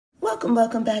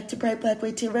Welcome back to Bright Black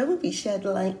White Tarot, where we shed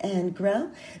light and grow.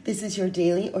 This is your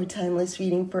daily or timeless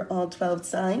reading for all 12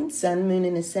 signs, Sun, Moon,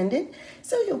 and Ascendant.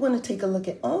 So you'll want to take a look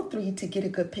at all three to get a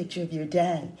good picture of your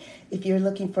day. If you're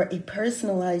looking for a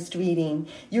personalized reading,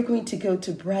 you're going to go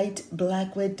to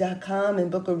brightblackwood.com and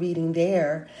book a reading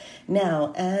there.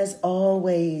 Now, as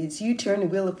always, you turn the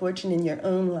wheel of fortune in your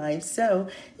own life, so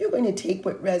you're going to take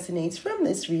what resonates from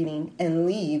this reading and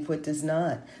leave what does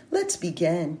not. Let's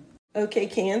begin. Okay,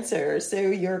 Cancer, so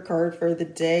your card for the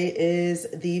day is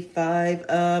the Five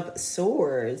of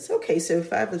Swords. Okay, so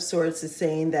Five of Swords is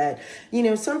saying that,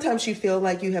 sometimes you feel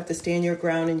like you have to stand your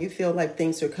ground and you feel like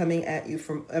things are coming at you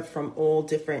from all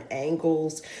different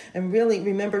angles. And really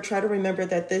try to remember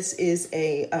that this is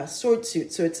a sword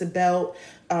suit, so it's about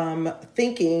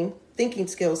thinking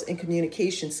skills and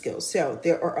communication skills. So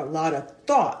there are a lot of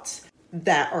thoughts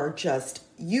that are just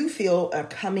you feel are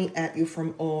coming at you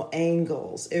from all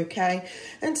angles, okay?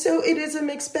 And so it is a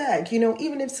mixed bag.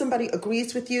 Even if somebody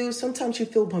agrees with you, sometimes you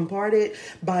feel bombarded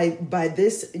by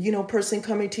this, person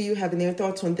coming to you, having their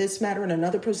thoughts on this matter, and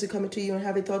another person coming to you and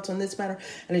having thoughts on this matter.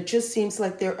 And it just seems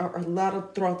like there are a lot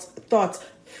of thoughts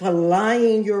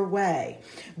flying your way.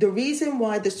 The reason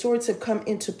why the swords have come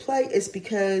into play is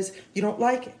because you don't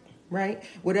like it. Right?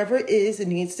 Whatever it is, it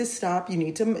needs to stop. You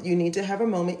need to have a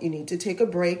moment. You need to take a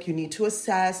break. You need to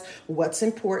assess what's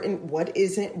important, what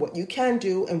isn't, what you can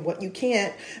do and what you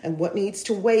can't, and what needs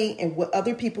to wait and what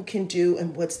other people can do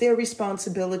and what's their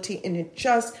responsibility. And it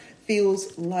just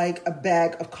feels like a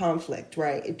bag of conflict,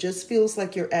 right? It just feels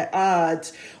like you're at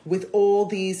odds with all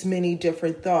these many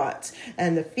different thoughts.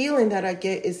 And the feeling that I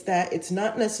get is that it's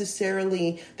not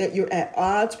necessarily that you're at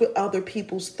odds with other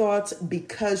people's thoughts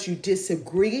because you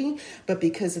disagree, but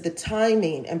because of the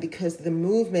timing and because of the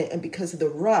movement and because of the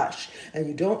rush. And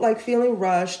you don't like feeling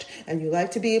rushed, and you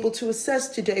like to be able to assess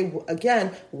today,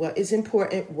 again, what is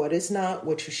important, what is not,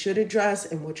 what you should address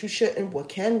and what you shouldn't, what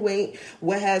can wait,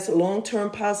 what has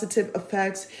long-term positive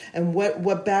effects, and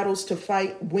what battles to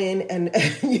fight when. And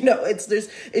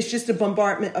it's just a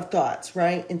bombardment of thoughts,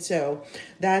 right? And so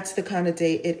that's the kind of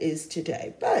day it is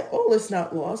today. But all is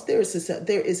not lost. There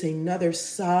is another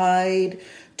side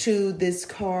to this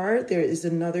card. There is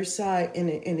another side, and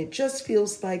it just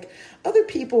feels like other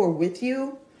people are with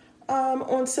you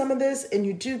on some of this, and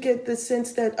you do get the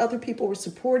sense that other people are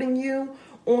supporting you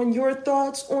on your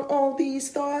thoughts, on all these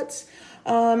thoughts.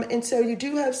 And so you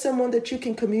do have someone that you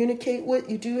can communicate with.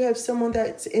 You do have someone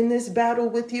that's in this battle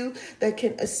with you that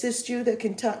can assist you,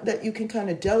 that you can kind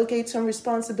of delegate some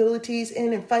responsibilities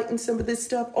in and fighting some of this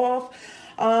stuff off.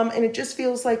 And it just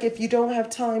feels like if you don't have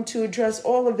time to address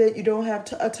all of it, you don't have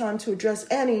time to address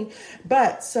any,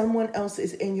 but someone else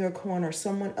is in your corner.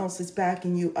 Someone else is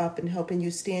backing you up and helping you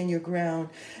stand your ground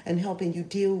and helping you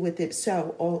deal with it.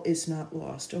 So all is not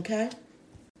lost, okay?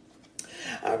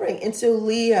 All right, and so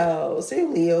Leo,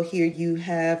 here you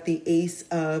have the Ace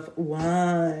of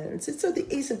Wands. And so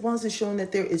the Ace of Wands is showing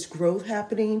that there is growth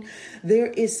happening. There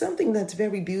is something that's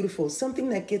very beautiful, something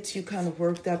that gets you kind of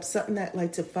worked up, something that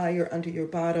lights a fire under your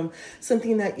bottom,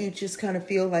 something that you just kind of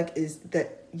feel like is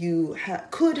that you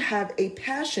could have a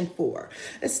passion for.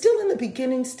 It's still in the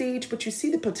beginning stage, but you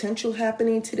see the potential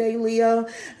happening today, Leo.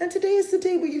 And today is the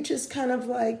day where you just kind of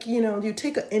like, you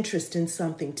take an interest in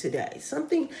something today.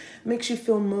 Something makes you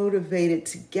feel motivated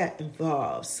to get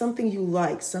involved. Something you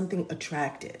like, something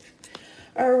attractive.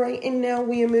 All right, and now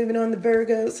we are moving on to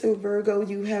Virgo. So Virgo,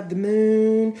 you have the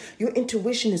moon. Your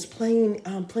intuition is playing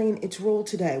its role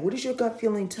today. What is your gut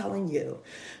feeling telling you?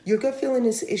 Your gut feeling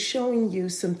is showing you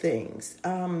some things.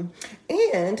 And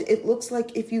it looks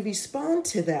like if you respond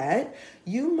to that,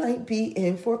 you might be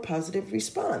in for a positive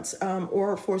response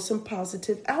or for some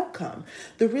positive outcome.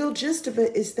 The real gist of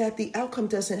it is that the outcome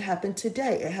doesn't happen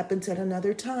today. It happens at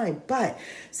another time, but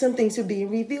some things are being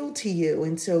revealed to you.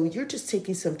 And so you're just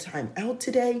taking some time out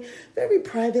today, very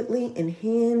privately, and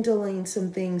handling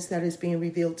some things that is being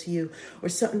revealed to you, or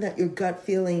something that your gut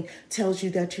feeling tells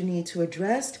you that you need to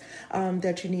address, and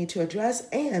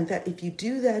that if you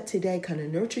do that today, kind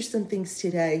of nurture some things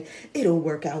today, it'll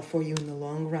work out for you in the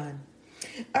long run.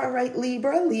 All right,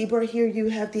 Libra, here you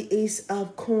have the Ace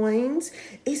of Coins.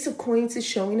 Ace of Coins is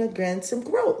showing again some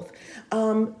growth.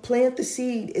 Plant the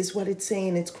seed is what it's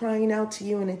saying. It's crying out to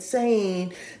you, and it's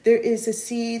saying there is a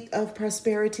seed of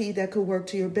prosperity that could work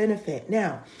to your benefit.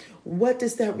 Now, what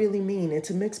does that really mean?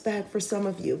 It's a mixed bag for some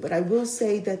of you, but I will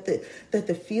say that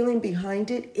the feeling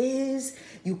behind it is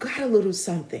you got a little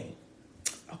something.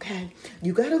 Okay,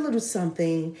 you got a little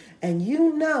something and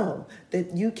you know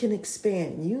that you can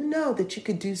expand. You know that you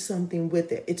could do something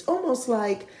with it. It's almost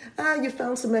like you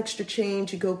found some extra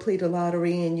change, you go play the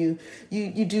lottery and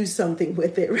you do something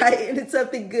with it, right? And it's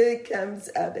something good comes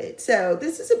of it. So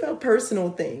this is about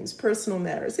personal things, personal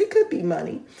matters. It could be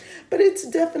money, but it's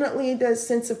definitely that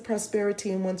sense of prosperity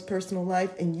in one's personal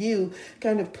life and you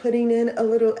kind of putting in a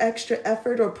little extra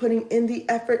effort or putting in the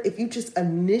effort. If you just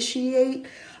initiate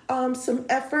some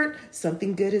effort,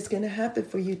 something good is going to happen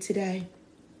for you today.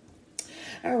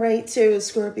 All right, so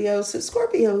Scorpio. So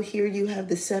Scorpio, here you have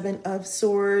the Seven of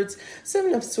Swords.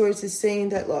 Seven of Swords is saying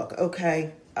that, look,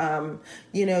 okay,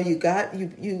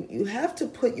 you have to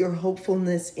put your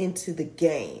hopefulness into the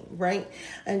game, right?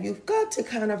 And you've got to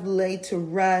kind of lay to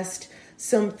rest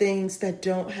some things that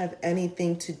don't have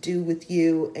anything to do with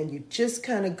you, and you just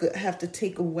kind of have to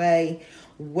take away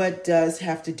what does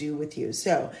have to do with you.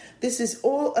 So this is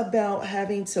all about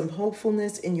having some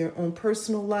hopefulness in your own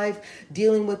personal life,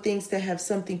 dealing with things that have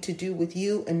something to do with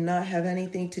you and not have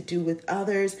anything to do with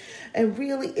others. And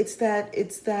really it's that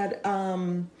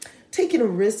taking a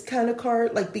risk kind of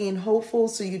card, like being hopeful.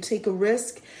 So you take a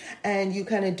risk and you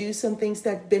kind of do some things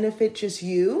that benefit just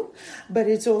you, but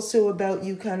it's also about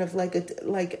you kind of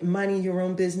like minding your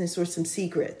own business or some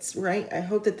secrets, right? I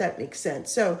hope that makes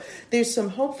sense. So there's some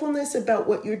hopefulness about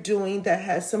what you're doing that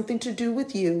has something to do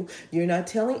with you. You're not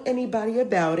telling anybody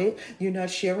about it. You're not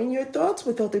sharing your thoughts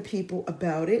with other people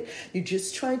about it. You're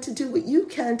just trying to do what you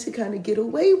can to kind of get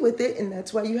away with it. And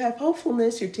that's why you have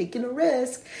hopefulness. You're taking a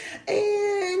risk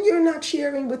and you're not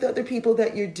sharing with other people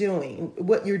that you're doing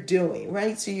what you're doing,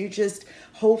 right? So you're just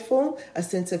hopeful, a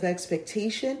sense of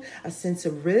expectation, a sense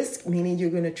of risk, meaning you're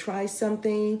going to try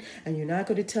something and you're not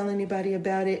going to tell anybody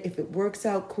about it. If it works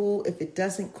out, cool. If it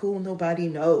doesn't, cool. Nobody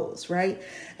knows, right?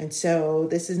 And so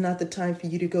this is not the time for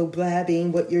you to go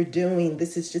blabbing what you're doing.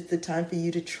 This is just the time for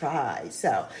you to try.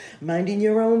 So minding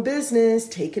your own business,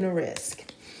 taking a risk.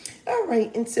 All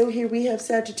right, and so here we have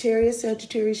Sagittarius.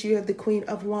 Sagittarius, you have the Queen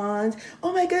of Wands.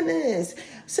 Oh my goodness.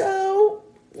 So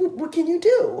what can you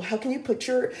do? How can you put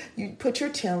your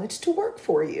talents to work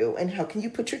for you? And how can you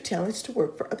put your talents to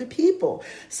work for other people?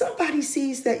 Somebody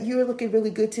sees that you're looking really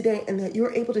good today and that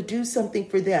you're able to do something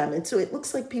for them. And so it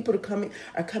looks like people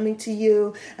are coming to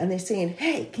you and they're saying,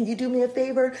 hey, can you do me a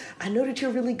favor? I know that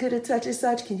you're really good at such and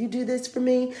such. Can you do this for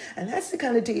me? And that's the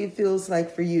kind of day it feels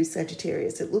like for you,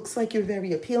 Sagittarius. It looks like you're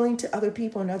very appealing to other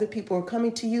people and other people are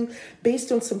coming to you based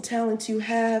on some talents you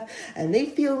have. And they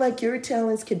feel like your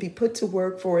talents can be put to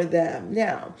work for them.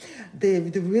 Now, the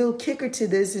real kicker to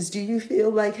this is, do you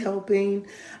feel like helping?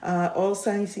 All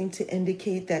signs seem to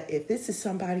indicate that if this is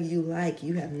somebody you like,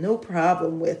 you have no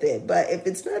problem with it. But if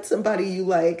it's not somebody you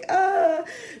like,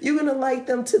 you're going to light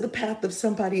them to the path of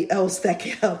somebody else that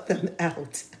can help them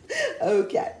out.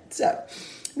 Okay, so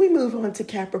we move on to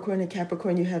Capricorn. And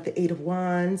Capricorn, you have the Eight of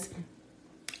Wands.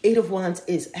 Eight of Wands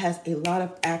has a lot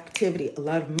of activity, a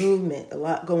lot of movement, a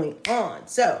lot going on.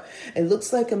 So it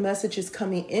looks like a message is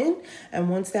coming in. And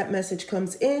once that message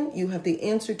comes in, you have the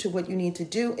answer to what you need to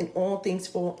do and all things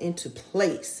fall into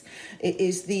place. It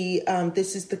is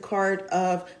this is the card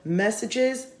of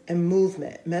messages and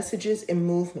movement.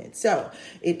 So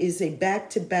it is a back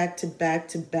to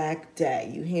back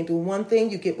day. You handle one thing,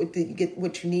 you get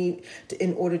what you need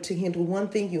in order to handle one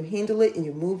thing, you handle it and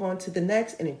you move on to the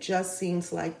next, and it just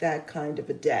seems like that kind of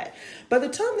a day. By the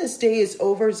time this day is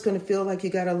over, it's going to feel like you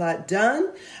got a lot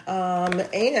done,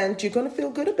 and you're going to feel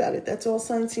good about it. That's all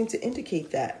signs seem to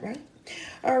indicate that, right?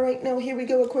 All right, now here we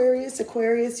go, Aquarius.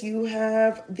 Aquarius, you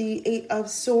have the Eight of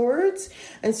Swords.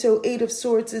 And so Eight of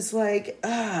Swords is like,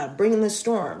 bringing the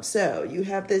storm. So you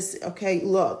have this, okay,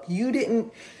 look, you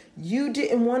didn't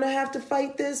want to have to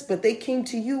fight this, but they came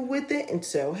to you with it. And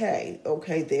so, hey,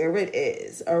 okay, there it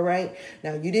is. All right.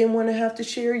 Now, you didn't want to have to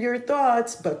share your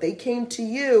thoughts, but they came to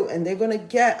you and they're going to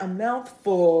get a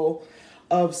mouthful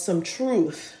of some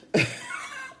truth.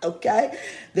 Okay,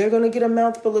 they're going to get a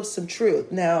mouthful of some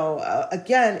truth. Now,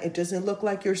 again, it doesn't look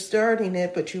like you're starting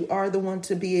it, but you are the one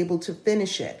to be able to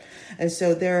finish it. And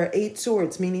so there are 8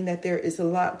 swords, meaning that there is a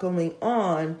lot going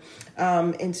on.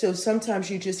 And so sometimes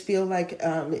you just feel like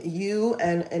you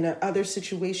and another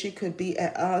situation could be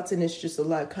at odds, and it's just a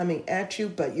lot coming at you.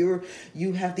 But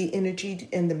you have the energy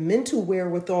and the mental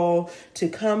wherewithal to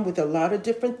come with a lot of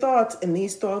different thoughts, and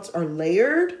these thoughts are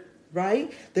layered.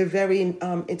 Right? They're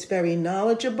it's very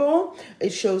knowledgeable.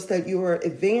 It shows that you are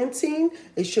advancing.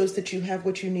 It shows that you have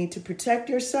what you need to protect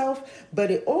yourself,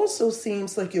 but it also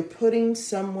seems like you're putting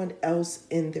someone else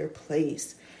in their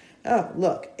place. Oh,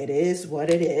 look, it is what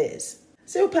it is.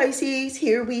 So Pisces,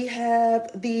 here we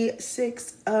have the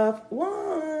Six of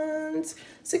Wands. Wands.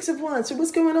 Six of Wands. So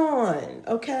what's going on?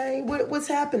 Okay, what's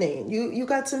happening? You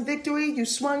got some victory. You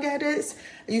swung at it.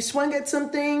 You swung at some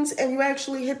things, and you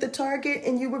actually hit the target,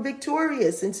 and you were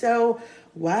victorious. And so,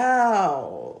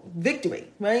 wow, victory,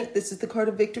 right? This is the card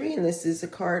of victory, and this is a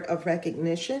card of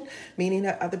recognition, meaning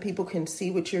that other people can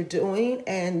see what you're doing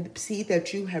and see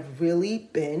that you have really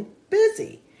been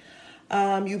busy.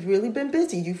 You've really been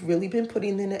busy. You've really been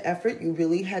putting in the effort. You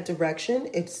really had direction.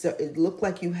 It looked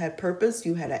like you had purpose.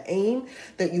 You had an aim,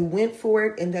 that you went for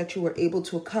it, and that you were able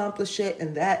to accomplish it.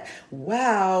 And that,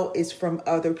 wow, is from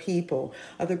other people.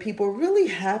 Other people are really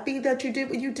happy that you did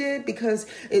what you did, because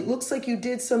it looks like you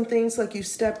did some things, like you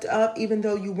stepped up even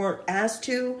though you weren't asked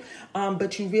to,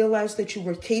 but you realized that you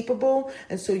were capable.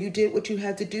 And so you did what you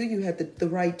had to do. You had the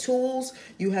right tools.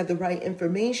 You had the right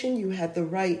information. You had the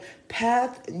right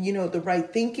path, the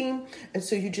right thinking. And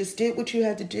so you just did what you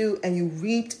had to do, and you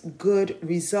reaped good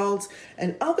results.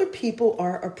 And other people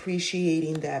are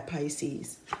appreciating that,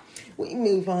 Pisces. We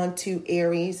move on to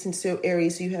Aries. And so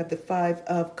Aries, you have the Five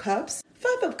of Cups.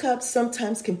 Five of Cups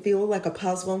sometimes can feel like a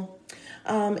puzzle.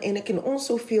 And it can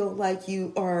also feel like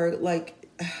you are like,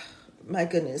 my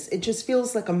goodness, it just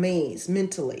feels like a maze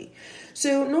mentally.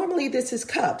 So normally this is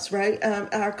cups, right?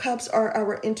 Our cups are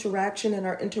our interaction and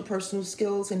our interpersonal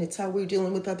skills, and it's how we're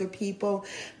dealing with other people.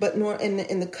 But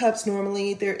in the cups,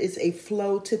 normally there is a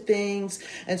flow to things,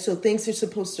 and so things are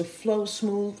supposed to flow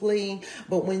smoothly.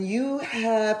 But when you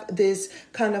have this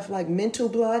kind of like mental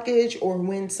blockage, or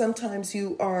when sometimes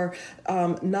you are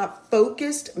not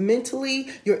focused mentally,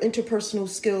 your interpersonal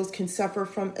skills can suffer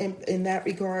from in that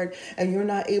regard, and you're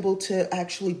not able to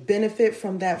actually benefit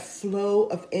from that flow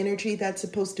of energy that's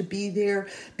supposed to be there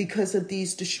because of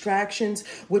these distractions.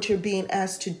 What you're being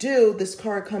asked to do, this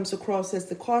card comes across as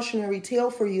the cautionary tale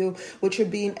for you. What you're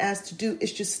being asked to do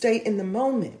is just stay in the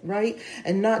moment, right?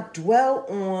 And not dwell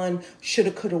on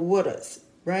shoulda, coulda, wouldas,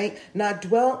 right? Not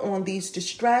dwell on these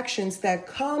distractions that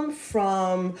come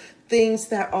from things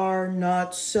that are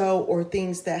not so, or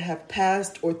things that have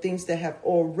passed, or things that have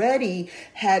already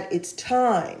had its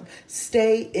time.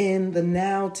 Stay in the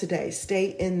now today.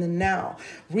 Stay in the now.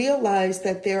 Realize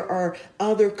that there are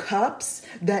other cups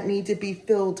that need to be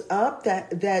filled up,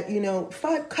 that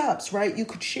 5 cups, right? You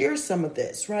could share some of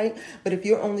this, right? But if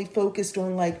you're only focused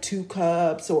on like 2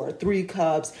 cups or 3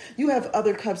 cups, you have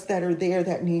other cups that are there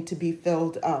that need to be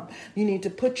filled up. You need to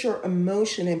put your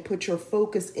emotion and put your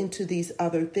focus into these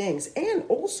other things, and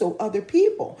also other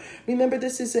people. Remember,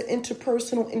 this is an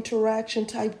interpersonal interaction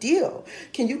type deal.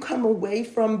 Can you come away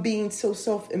from being so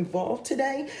self-involved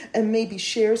today and maybe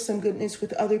share some goodness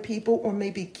with other people, or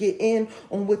maybe get in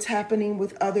on what's happening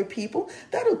with other people?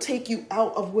 That'll take you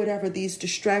out of whatever these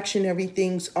distractionary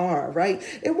things are, right?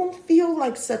 It won't feel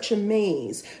like such a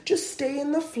maze. Just stay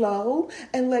in the flow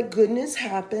and let goodness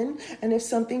happen. And if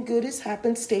something good has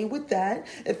happened, stay with that.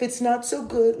 If it's not so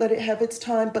good, let it have its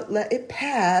time, but let it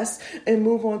pass and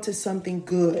move on to something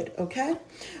good, okay?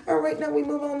 All right, now we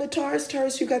move on to Taurus.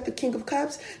 Taurus, you got the King of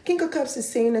Cups. King of Cups is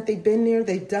saying that they've been there,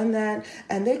 they've done that,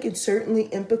 and they can certainly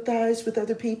empathize with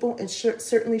other people and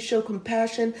certainly show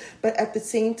compassion, but at the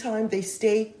same time, they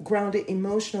stay grounded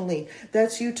emotionally.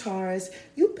 That's you, Taurus.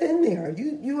 You've been there.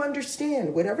 You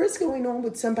understand whatever is going on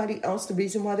with somebody else, the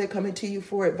reason why they're coming to you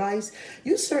for advice.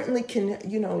 You certainly can,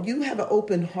 you have an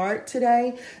open heart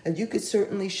today, and you could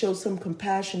certainly show some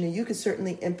compassion, and you could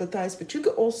certainly empathize, but you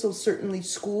could also certainly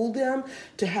school them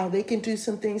to how they can do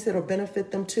some things that'll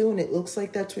benefit them too. And it looks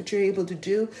like that's what you're able to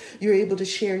do. You're able to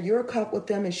share your cup with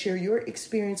them and share your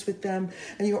experience with them.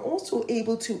 And you're also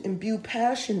able to imbue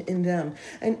passion in them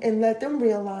and let them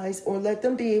realize, or let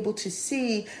them be able to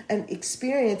see and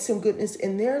experience some goodness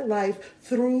in their life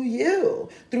through you,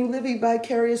 through living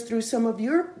vicarious through some of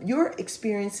your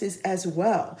experiences as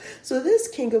well. So this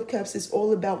King of Cups is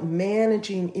all about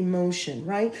managing emotion,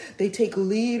 right? They take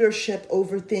leadership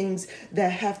over things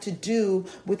that have to do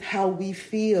with how we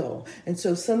feel. And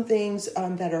so some things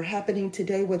that are happening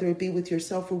today, whether it be with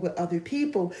yourself or with other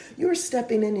people, you're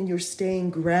stepping in and you're staying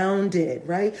grounded,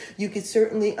 right? You could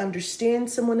certainly understand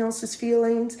someone else's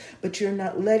feelings, but you're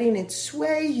not letting it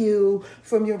sway you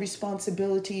from your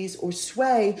responsibilities or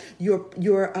sway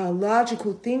your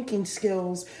logical thinking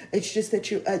skills. It's just that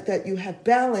you have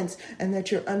balance, and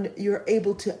that you're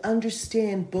able to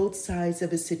understand both sides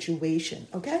of a situation.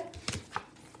 Okay.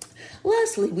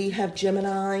 Lastly, we have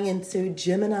Gemini, and so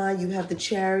Gemini, you have the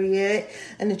Chariot,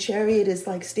 and the Chariot is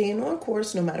like staying on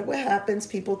course. No matter what happens,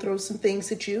 people throw some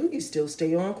things at you, you still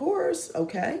stay on course,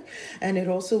 okay? And it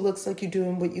also looks like you're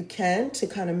doing what you can to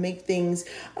kind of make things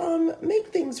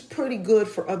pretty good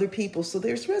for other people. So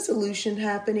there's resolution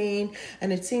happening,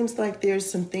 and it seems like there's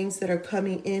some things that are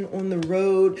coming in on the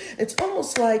road. It's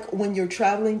almost like when you're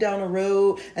traveling down a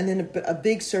road and then a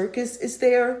big circus is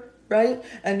there, right?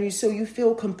 And so you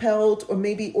feel compelled, or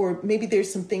maybe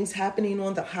there's some things happening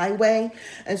on the highway.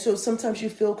 And so sometimes you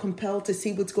feel compelled to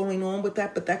see what's going on with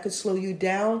that, but that could slow you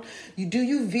down.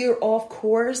 You veer off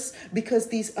course because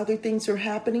these other things are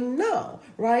happening? No,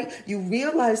 right? You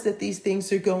realize that these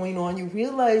things are going on. You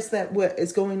realize that what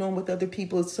is going on with other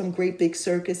people is some great big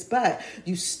circus, but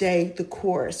you stay the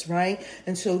course, right?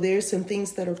 And so there's some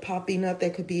things that are popping up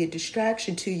that could be a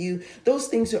distraction to you. Those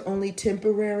things are only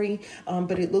temporary,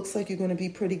 but it looks like you're going to be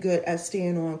pretty good at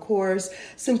staying on course.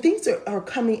 Some things are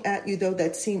coming at you, though,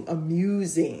 that seem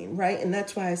amusing, right? And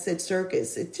that's why I said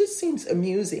circus. It just seems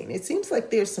amusing. It seems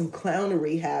like there's some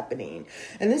clownery happening.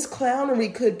 And this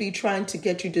clownery could be trying to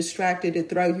get you distracted and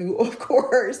throw you off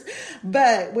course.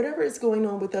 But whatever is going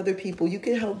on with other people, you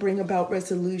can help bring about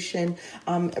resolution,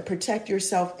 protect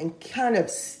yourself, and kind of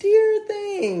steer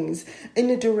things in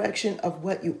the direction of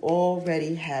what you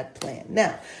already had planned.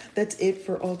 Now, that's it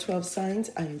for all 12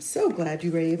 signs. I am so glad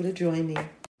you were able to join me.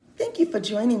 Thank you for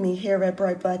joining me here at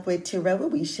Bright Blackwood Tarot, where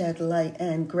we shed light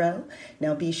and grow.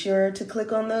 Now be sure to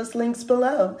click on those links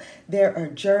below. There are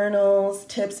journals,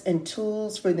 tips, and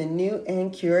tools for the new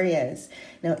and curious.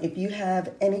 Now, if you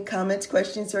have any comments,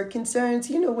 questions, or concerns,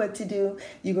 you know what to do.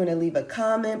 You're going to leave a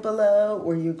comment below,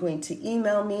 or you're going to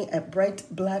email me at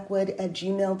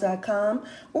brightblackwood@gmail.com,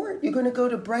 or you're going to go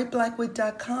to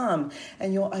brightblackwood.com,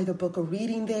 and you'll either book a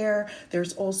reading there.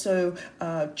 There's also,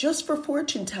 just for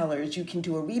fortune tellers, you can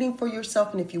do a reading for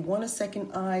yourself, and if you want a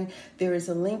second eye, there is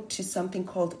a link to something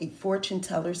called a fortune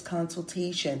teller's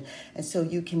consultation, and so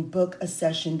you can book a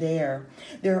session there.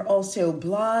 There are also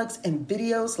blogs and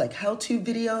videos, like how-to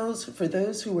videos for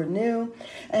those who are new,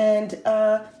 and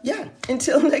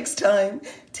until next time,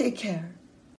 take care.